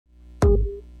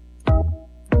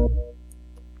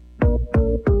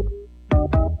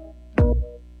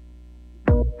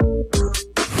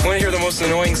most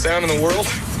annoying sound in the world?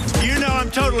 You know I'm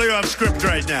totally off script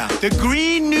right now. The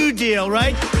Green New Deal,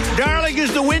 right? Darling,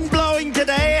 is the wind blowing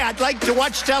today? I'd like to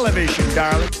watch television,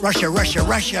 darling. Russia, Russia,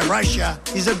 Russia, Russia.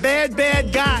 He's a bad,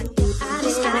 bad guy.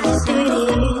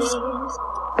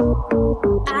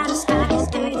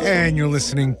 And you're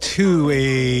listening to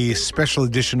a special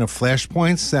edition of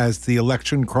Flashpoints as the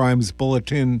Election Crimes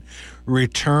Bulletin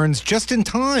returns just in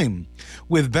time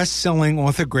with best-selling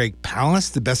author Greg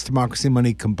Palast. The Best Democracy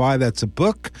Money Can Buy. That's a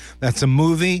book, that's a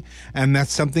movie, and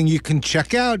that's something you can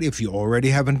check out if you already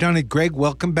haven't done it. Greg,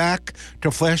 welcome back to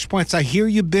Flashpoints. I hear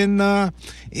you've been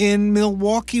in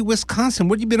Milwaukee, Wisconsin.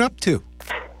 What have you been up to?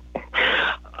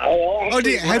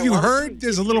 Have you heard?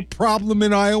 There's a little problem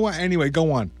in Iowa. Anyway,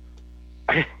 go on.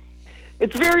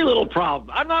 It's very little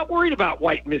problem. I'm not worried about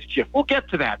white mischief. We'll get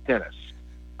to that, Dennis.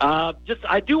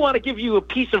 I do want to give you a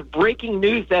piece of breaking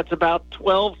news that's about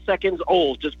 12 seconds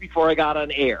old just before I got on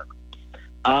air.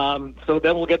 So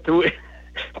then we'll get to it.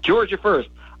 Georgia first.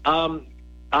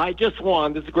 I just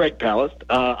won. This is Greg Palast.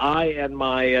 I and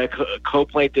my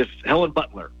co-plaintiff, Helen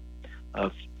Butler,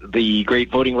 the great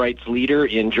voting rights leader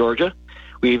in Georgia.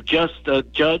 We've just, a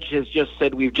judge has just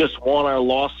said we've just won our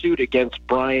lawsuit against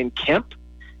Brian Kemp.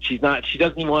 She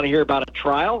doesn't even want to hear about a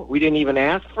trial. We didn't even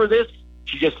ask for this.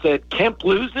 She just said Kemp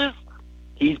loses.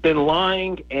 He's been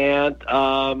lying, and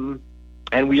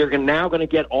we are now going to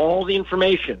get all the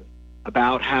information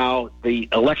about how the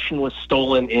election was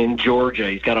stolen in Georgia.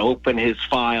 He's got to open his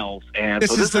files. And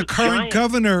this is the current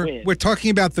governor. Win. We're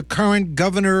talking about the current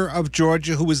governor of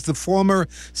Georgia, who was the former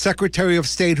Secretary of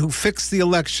State who fixed the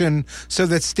election so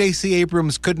that Stacey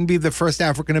Abrams couldn't be the first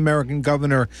African-American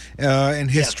governor in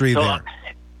history there.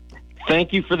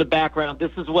 Thank you for the background.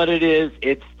 This is what it is.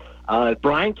 It's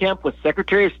Brian Kemp was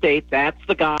Secretary of State. That's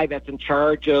the guy that's in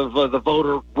charge of the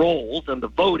voter rolls and the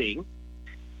voting.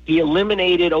 He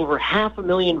eliminated over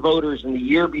 500,000 voters in the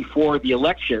year before the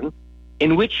election,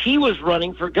 in which he was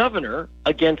running for governor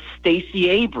against Stacey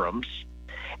Abrams.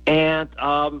 And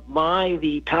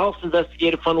the Palast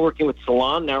Investigative Fund, working with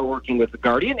Salon, now working with The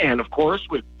Guardian, and of course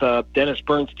with Dennis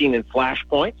Bernstein and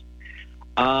Flashpoint.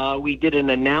 We did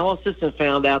an analysis and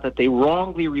found out that they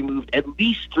wrongly removed at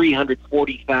least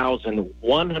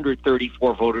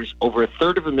 340,134 voters, over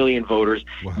 1/3 voters,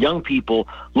 wow. Young people,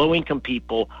 low-income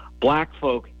people, black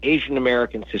folk, Asian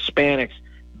Americans, Hispanics.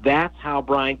 That's how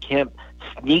Brian Kemp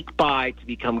sneaked by to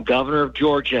become governor of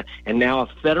Georgia. And now a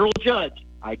federal judge,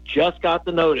 I just got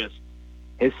the notice,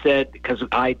 has said, because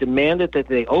I demanded that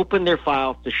they open their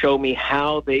files to show me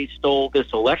how they stole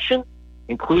this election,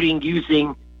 including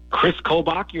using Chris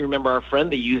Kobach. You remember our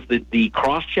friend? They used the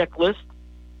cross-check list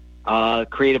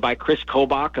created by Chris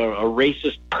Kobach, a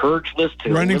racist purge list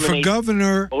to running for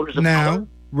governor now. Color.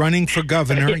 Running for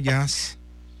governor, yes.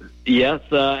 Yes,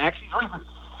 actually he's running for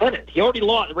Senate. He already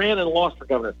ran and lost for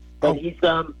governor. But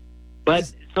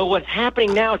so what's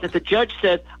happening now is that the judge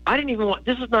said,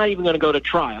 this is not even going to go to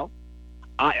trial.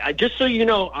 I just so you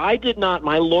know,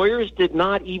 my lawyers did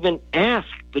not even ask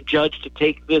the judge to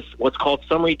take this, what's called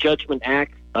summary judgment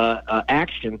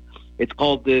action. It's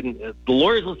called, the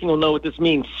lawyers listening will know what this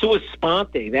means, sua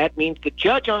sponte. That means the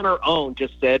judge on her own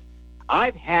just said,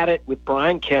 I've had it with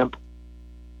Brian Kemp.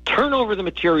 Turn over the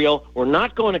material. We're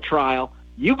not going to trial.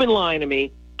 You've been lying to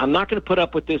me. I'm not going to put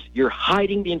up with this. You're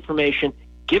hiding the information.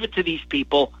 Give it to these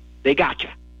people. They got you.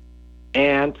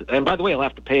 And by the way, I'll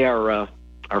have to pay our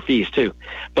fees too.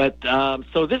 But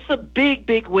so this is a big,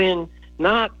 big win,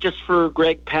 not just for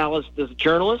Greg Palast as a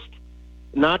journalist,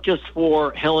 not just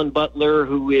for Helen Butler,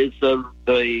 who is the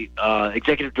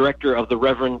executive director of the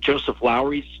Reverend Joseph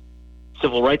Lowery's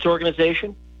civil rights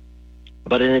organization,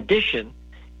 but in addition,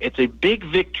 it's a big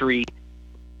victory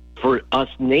for us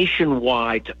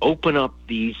nationwide to open up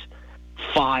these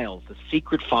files, the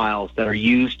secret files that are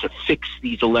used to fix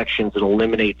these elections and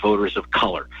eliminate voters of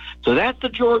color. So that's the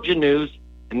Georgia news.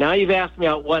 And now you've asked me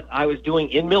about what I was doing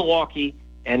in Milwaukee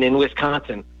and in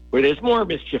Wisconsin, where there's more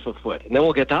mischief afoot. And then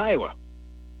we'll get to Iowa.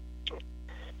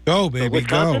 Go, baby,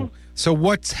 go. So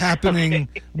what's happening,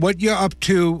 what you're up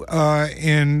to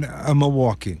in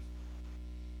Milwaukee?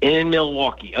 In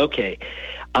Milwaukee, okay.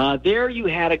 There you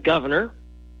had a governor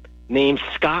named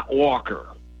Scott Walker,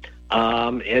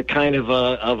 a kind of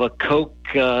a Coke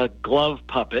glove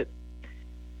puppet,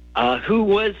 who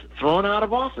was thrown out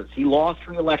of office. He lost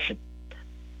re-election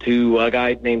to a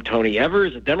guy named Tony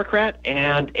Evers, a Democrat,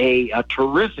 and a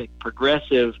terrific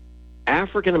progressive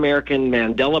African-American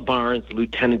Mandela Barnes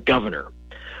lieutenant governor,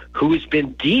 who has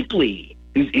been he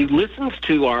listens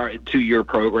to your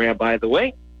program, by the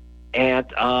way, and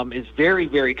is very,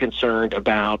 very concerned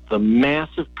about the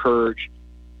massive purge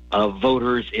of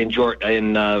voters in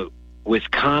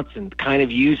Wisconsin, kind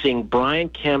of using Brian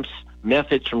Kemp's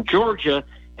methods from Georgia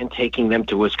and taking them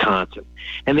to Wisconsin.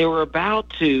 And they were about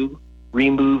to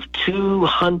remove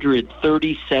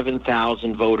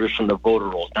 237,000 voters from the voter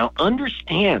rolls. Now,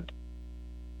 understand,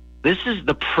 this is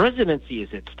the presidency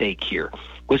is at stake here.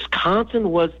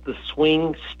 Wisconsin was the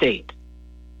swing state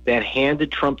that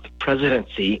handed Trump the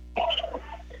presidency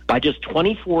by just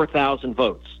 24,000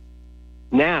 votes.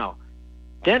 Now,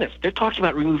 Dennis, they're talking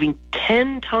about removing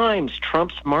 10 times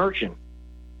Trump's margin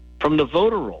from the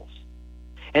voter rolls.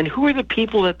 And who are the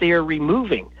people that they are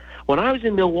removing? When I was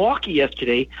in Milwaukee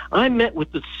yesterday, I met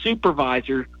with the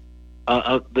supervisor,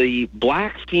 of the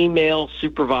black female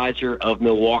supervisor of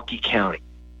Milwaukee County.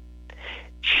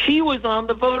 She was on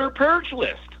the voter purge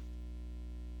list.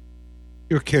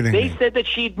 You're kidding They me. said that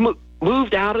she'd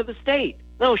moved out of the state.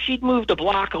 No, she'd moved a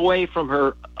block away from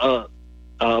her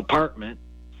apartment.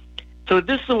 So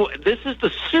this is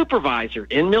the supervisor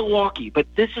in Milwaukee, but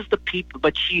this is the people.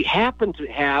 But she happened to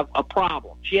have a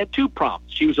problem. She had two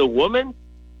problems. She was a woman,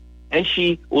 and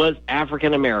she was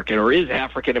African American, or is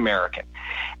African American,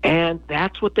 and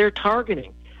that's what they're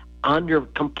targeting under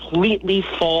completely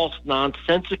false,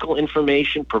 nonsensical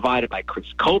information provided by Chris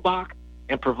Kobach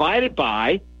and provided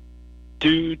by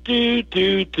the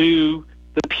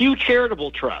Pew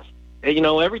Charitable Trust. You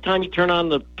know, every time you turn on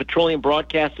the petroleum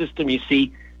broadcast system, you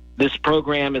see this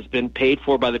program has been paid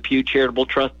for by the Pew Charitable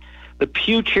Trust. The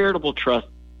Pew Charitable Trust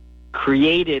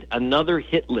created another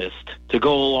hit list to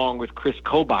go along with Chris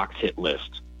Kobach's hit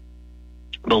list.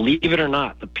 Believe it or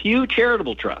not, the Pew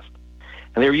Charitable Trust.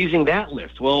 And they were using that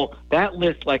list. Well, that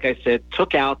list, like I said,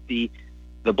 took out the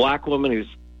black woman who's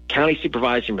county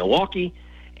supervisor in Milwaukee,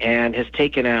 and has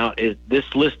taken out, this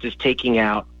list is taking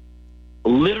out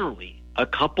literally a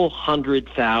couple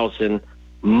 100,000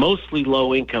 mostly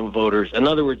low-income voters. In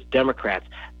other words, Democrats.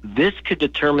 This could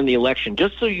determine the election.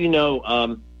 Just so you know,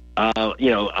 what's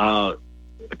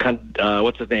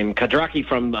his name? Kadraki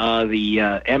from the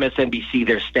MSNBC,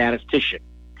 their statistician,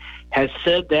 has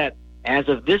said that as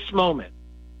of this moment,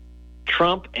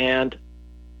 Trump and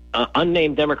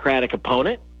unnamed Democratic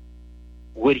opponent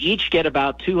would each get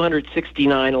about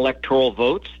 269 electoral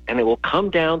votes, and it will come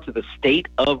down to the state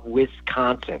of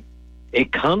Wisconsin.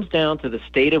 It comes down to the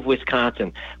state of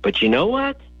Wisconsin. But you know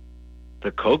what?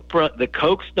 The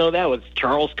Kochs know that. Was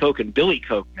Charles Koch and Billy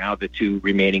Koch, now the two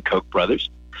remaining Koch brothers.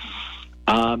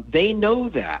 They know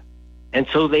that. And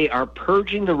so they are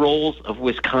purging the rolls of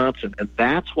Wisconsin, and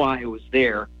that's why it was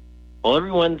there. Well,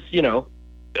 everyone's,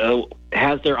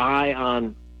 has their eye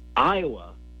on Iowa.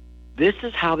 This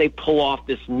is how they pull off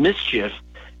this mischief,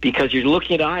 because you're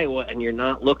looking at Iowa and you're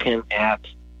not looking at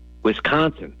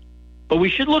Wisconsin. But we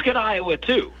should look at Iowa,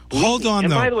 too. Hold on,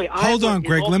 and though. by the way, Hold Iowa on,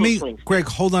 Greg. Greg,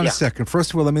 hold on a second.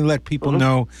 First of all, let me let people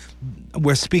know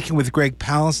we're speaking with Greg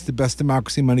Palast, the best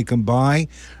democracy money can buy.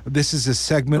 This is a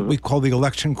segment we call the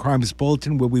Election Crimes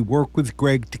Bulletin, where we work with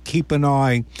Greg to keep an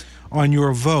eye on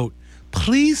your vote.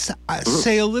 Please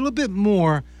say a little bit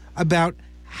more about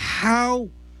how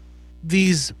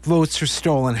these votes are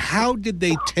stolen. How did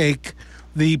they take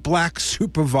the black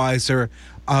supervisor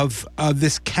of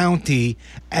this county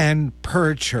and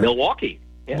purge her? Milwaukee.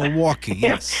 Yeah. Milwaukee,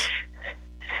 yes.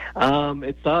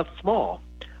 It's not small.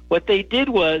 What they did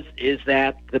is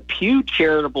that the Pew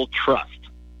Charitable Trust,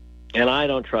 and I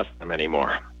don't trust them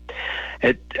anymore.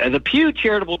 The Pew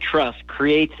Charitable Trust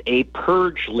creates a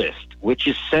purge list, which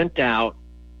is sent out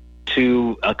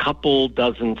to a couple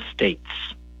dozen states.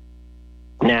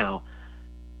 Now,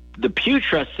 the Pew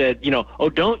Trust said,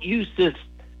 don't use this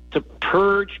to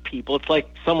purge people. It's like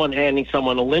someone handing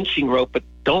someone a lynching rope, but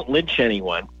don't lynch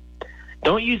anyone.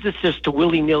 Don't use this just to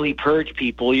willy-nilly purge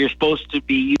people. You're supposed to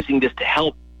be using this to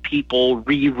help people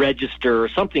re-register or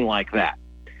something like that.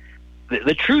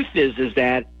 The truth is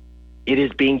that it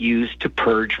is being used to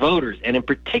purge voters. And in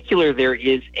particular, there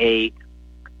is a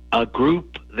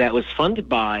group that was funded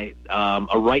by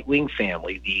a right-wing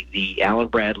family, the Allen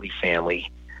Bradley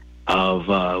family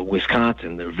of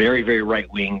Wisconsin, the very, very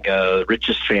right-wing,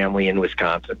 richest family in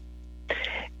Wisconsin.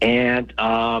 And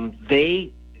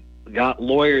they got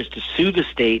lawyers to sue the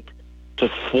state, to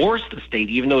force the state,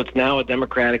 even though it's now a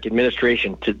Democratic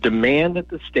administration, to demand that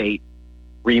the state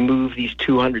remove these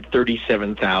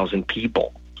 237,000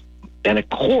 people. And a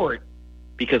court,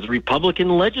 because the Republican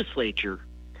legislature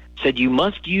said you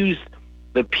must use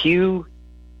the Pew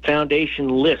Foundation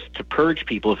list to purge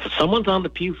people. If someone's on the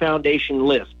Pew Foundation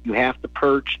list, you have to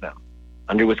purge them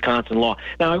under Wisconsin law.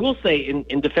 Now, I will say,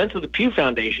 in defense of the Pew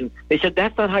Foundation, they said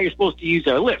that's not how you're supposed to use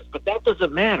our list, but that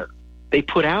doesn't matter. They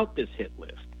put out this hit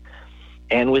list.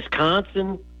 And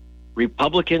Wisconsin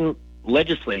Republican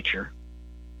legislature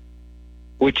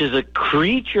which is a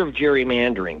creature of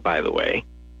gerrymandering, by the way.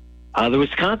 The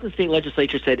Wisconsin State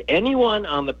Legislature said anyone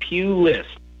on the Pew list,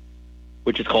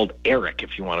 which is called ERIC,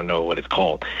 if you want to know what it's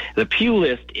called. The Pew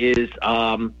list is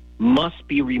must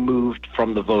be removed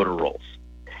from the voter rolls.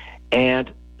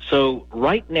 And so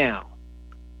right now,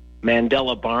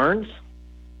 Mandela Barnes,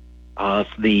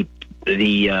 the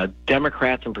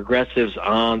Democrats and progressives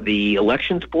on the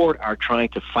elections board are trying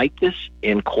to fight this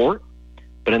in court.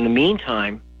 But in the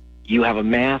meantime, you have a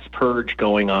mass purge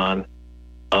going on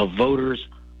of voters,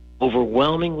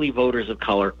 overwhelmingly voters of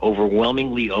color,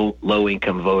 overwhelmingly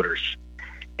low-income voters.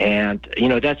 And,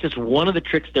 that's just one of the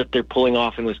tricks that they're pulling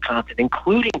off in Wisconsin,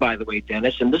 including, by the way,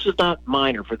 Dennis, and this is not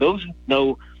minor. For those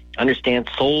who understand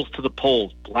souls to the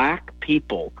polls, black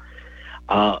people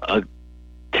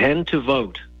tend to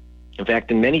vote. In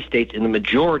fact, in many states, in the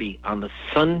majority, on the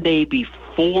Sunday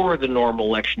before the normal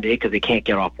election day, because they can't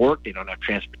get off work, they don't have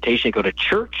transportation, they go to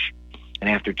church. And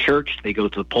after church, they go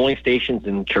to the polling stations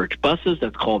in church buses.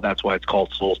 That's why it's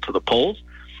called Souls to the Polls.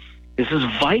 This is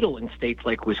vital in states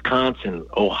like Wisconsin,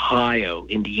 Ohio,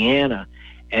 Indiana.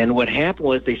 And what happened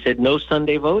was they said no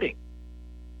Sunday voting.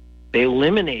 They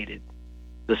eliminated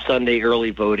the Sunday early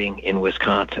voting in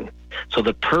Wisconsin. So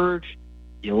the purge,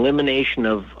 the elimination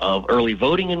of early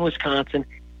voting in Wisconsin,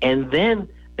 and then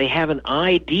they have an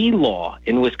ID law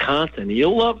in Wisconsin.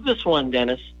 You'll love this one,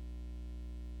 Dennis.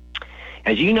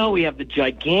 As you know, we have the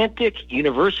gigantic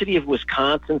University of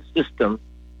Wisconsin system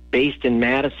based in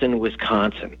Madison,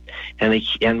 Wisconsin,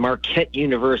 and Marquette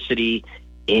University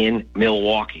in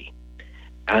Milwaukee.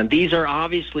 And these are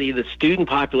obviously, the student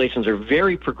populations are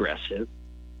very progressive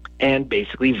and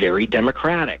basically very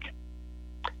democratic.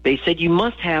 They said you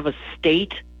must have a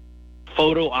state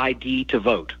photo ID to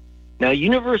vote. Now,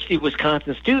 University of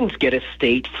Wisconsin students get a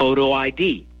state photo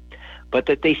ID, but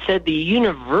that they said the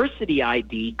university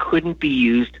ID couldn't be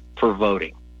used for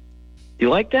voting. Do you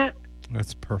like that?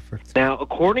 That's perfect. Now,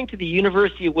 according to the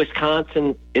University of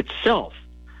Wisconsin itself,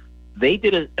 they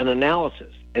did an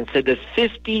analysis and said that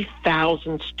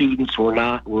 50,000 students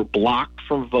were blocked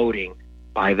from voting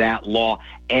by that law,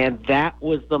 and that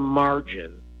was the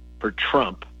margin for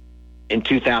Trump in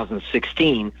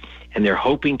 2016, and they're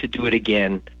hoping to do it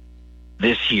again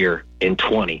this year in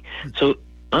 20. So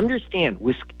understand,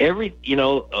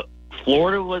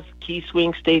 Florida was a key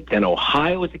swing state, then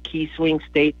Ohio was a key swing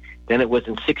state, then it was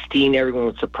in 16, everyone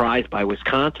was surprised by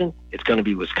Wisconsin. It's going to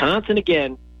be Wisconsin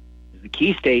again, the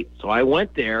key state. So I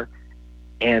went there,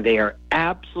 and they are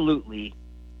absolutely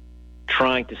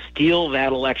trying to steal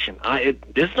that election.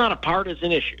 This is not a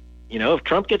partisan issue. If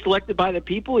Trump gets elected by the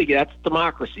people, that's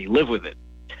democracy. Live with it.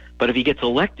 But if he gets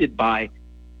elected by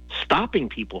stopping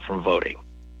people from voting,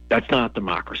 that's not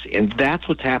democracy. And that's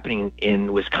what's happening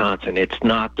in Wisconsin. It's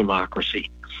not democracy.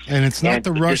 And it's not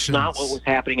the Russians. It's not what was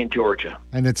happening in Georgia.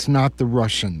 And it's not the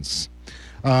Russians.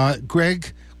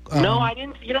 Greg? No, I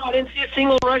didn't see a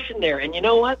single Russian there. And you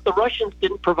know what? The Russians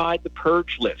didn't provide the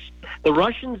purge list. The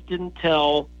Russians didn't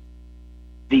tell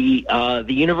the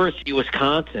University of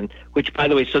Wisconsin, which, by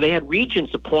the way, so they had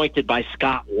regents appointed by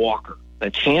Scott Walker. The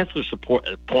chancellor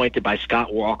appointed by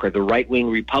Scott Walker, the right-wing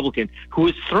Republican, who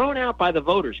was thrown out by the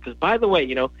voters. Because, by the way,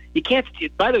 you can't.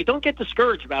 By the way, don't get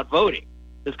discouraged about voting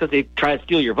just because they try to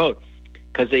steal your vote.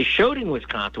 Because they showed in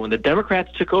Wisconsin when the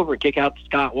Democrats took over and kicked out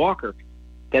Scott Walker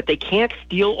that they can't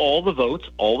steal all the votes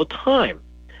all the time,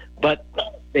 but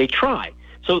they try.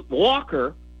 So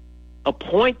Walker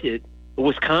appointed the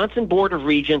Wisconsin Board of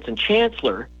Regents and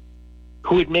chancellor,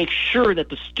 who would make sure that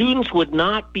the students would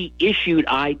not be issued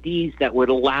IDs that would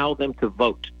allow them to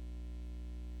vote.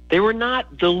 They were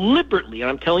not deliberately, and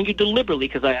I'm telling you deliberately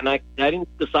because I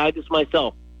didn't decide this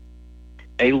myself.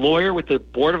 A lawyer with the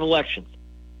Board of Elections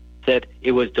said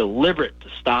it was deliberate to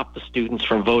stop the students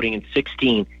from voting in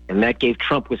 16, and that gave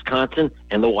Trump Wisconsin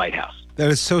and the White House. That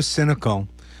is so cynical.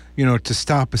 To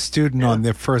stop a student on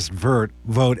their first vote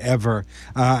ever.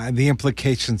 The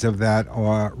implications of that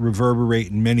reverberate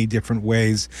in many different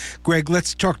ways. Greg,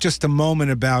 let's talk just a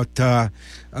moment about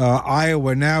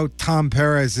Iowa. Now Tom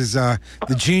Perez is the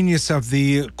genius of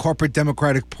the corporate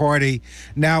Democratic Party,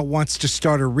 now wants to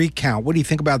start a recount. What do you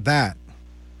think about that?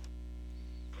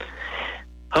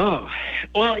 Oh,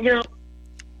 well,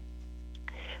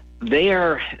 they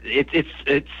are,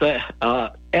 it's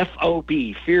FOB,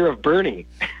 fear of Bernie.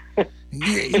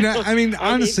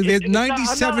 Honestly, they're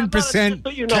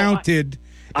 97% counted.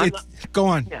 Go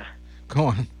on. Yeah. Go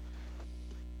on.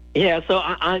 Yeah, so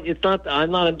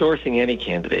I'm not endorsing any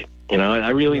candidate. I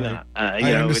really not.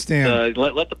 I understand.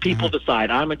 Let the people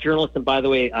decide. I'm a journalist, and by the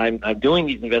way, I'm doing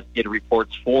these investigative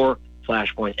reports for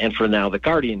Flashpoint and for now the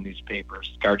Guardian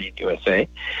newspapers, Guardian USA,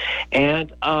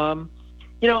 and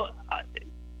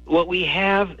what we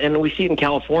have, and we see it in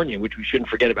California, which we shouldn't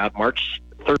forget about. March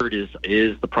 3rd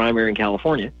is the primary in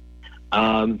California.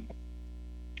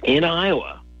 In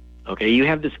Iowa, okay, you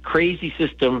have this crazy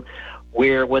system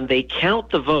where when they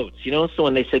count the votes, so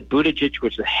when they said Buttigieg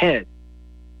was ahead,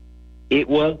 it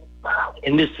was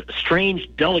in this strange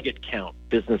delegate count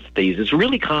business they use. It's a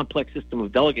really complex system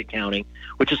of delegate counting,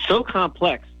 which is so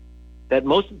complex that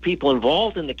most of the people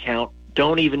involved in the count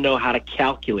don't even know how to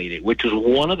calculate it, which is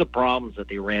one of the problems that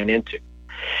they ran into.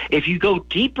 If you go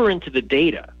deeper into the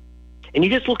data and you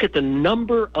just look at the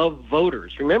number of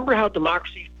voters, remember how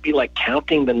democracy used to be like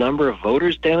counting the number of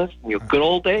voters, Dennis, in your good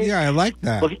old days? Yeah, I like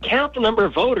that. Well, if you count the number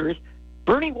of voters,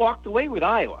 Bernie walked away with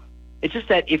Iowa. It's just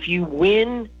that if you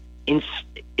win,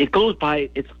 it goes by,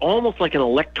 it's almost like an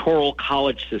electoral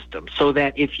college system, so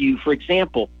that if you, for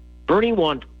example, Bernie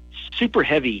won super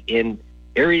heavy in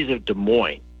areas of Des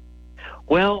Moines,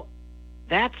 well,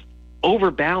 that's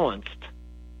overbalanced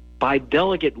by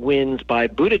delegate wins by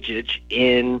Buttigieg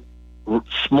in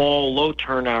small,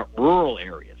 low-turnout rural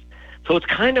areas. So it's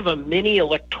kind of a mini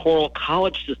electoral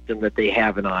college system that they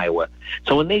have in Iowa.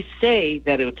 So when they say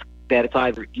that it's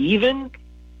either even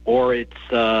or it's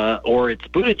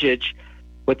Buttigieg,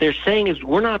 what they're saying is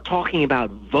we're not talking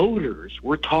about voters.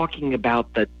 We're talking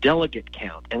about the delegate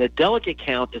count, and the delegate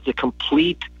count is a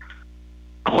complete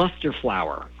cluster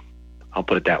flower. I'll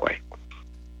put it that way.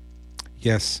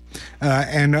 Yes,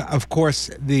 and of course,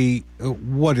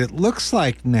 what it looks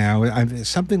like now,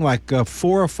 something like 4,000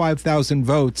 or 5,000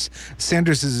 votes.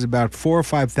 Sanders is about 4,000 or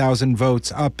 5,000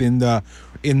 votes up in the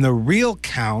real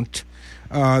count.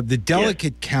 The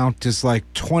delegate count is like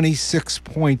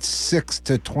 26.6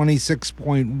 to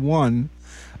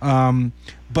 26.1.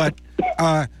 But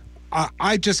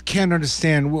I just can't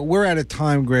understand. We're out of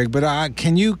time, Greg, but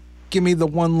can you give me the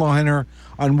one-liner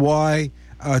on why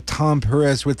Tom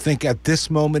Perez would think at this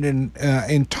moment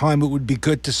in time it would be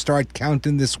good to start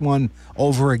counting this one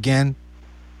over again?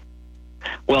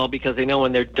 Well, because they know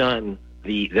when they're done,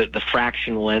 the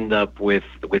fraction will end up with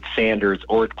Sanders,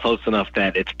 or it's close enough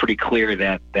that it's pretty clear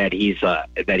that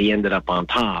he ended up on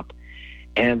top,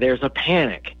 and there's a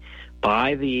panic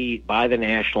by the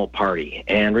National Party.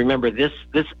 And remember, this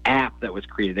app that was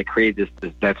created,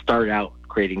 that started out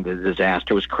creating the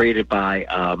disaster, was created by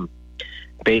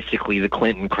basically the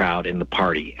Clinton crowd in the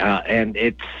party, and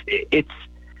it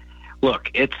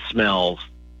smells,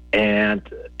 and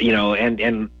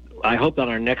I hope that on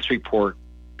our next report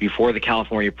before the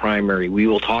California primary, we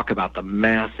will talk about the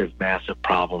massive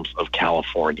problems of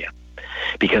California,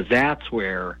 because that's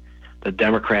where the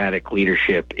Democratic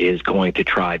leadership is going to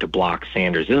try to block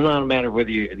Sanders. It's not a matter of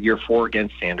whether you're for or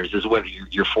against Sanders, it's whether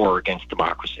you're for or against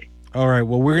democracy. All right.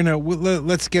 Well,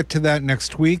 let's get to that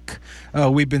next week.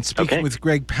 We've been speaking with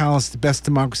Greg Palast, the best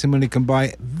democracy money can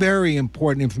buy. Very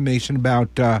important information about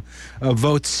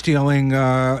vote stealing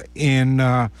in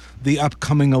the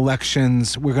upcoming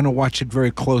elections. We're going to watch it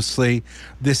very closely.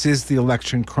 This is the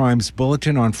Election Crimes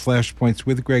Bulletin on Flashpoints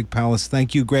with Greg Palast.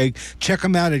 Thank you, Greg. Check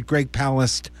him out at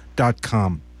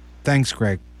gregpalast.com. Thanks,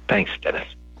 Greg. Thanks, Dennis.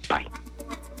 Bye.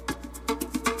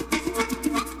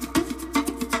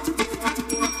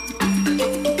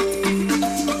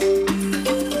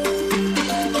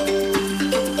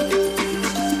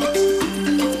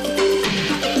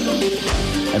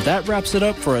 And that wraps it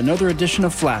up for another edition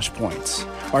of Flashpoints.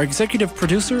 Our executive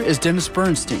producer is Dennis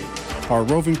Bernstein. Our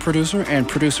roving producer and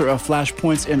producer of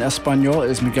Flashpoints in Espanol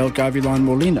is Miguel Gavilan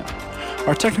Molina.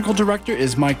 Our technical director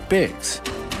is Mike Biggs.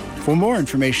 For more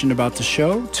information about the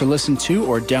show, to listen to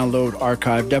or download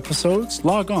archived episodes,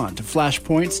 log on to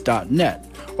flashpoints.net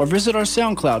or visit our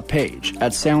SoundCloud page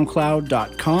at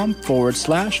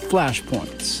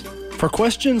soundcloud.com/flashpoints. For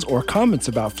questions or comments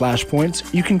about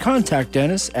Flashpoints, you can contact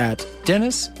Dennis at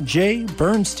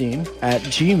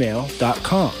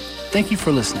dennisjbernstein@gmail.com. Thank you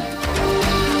for listening.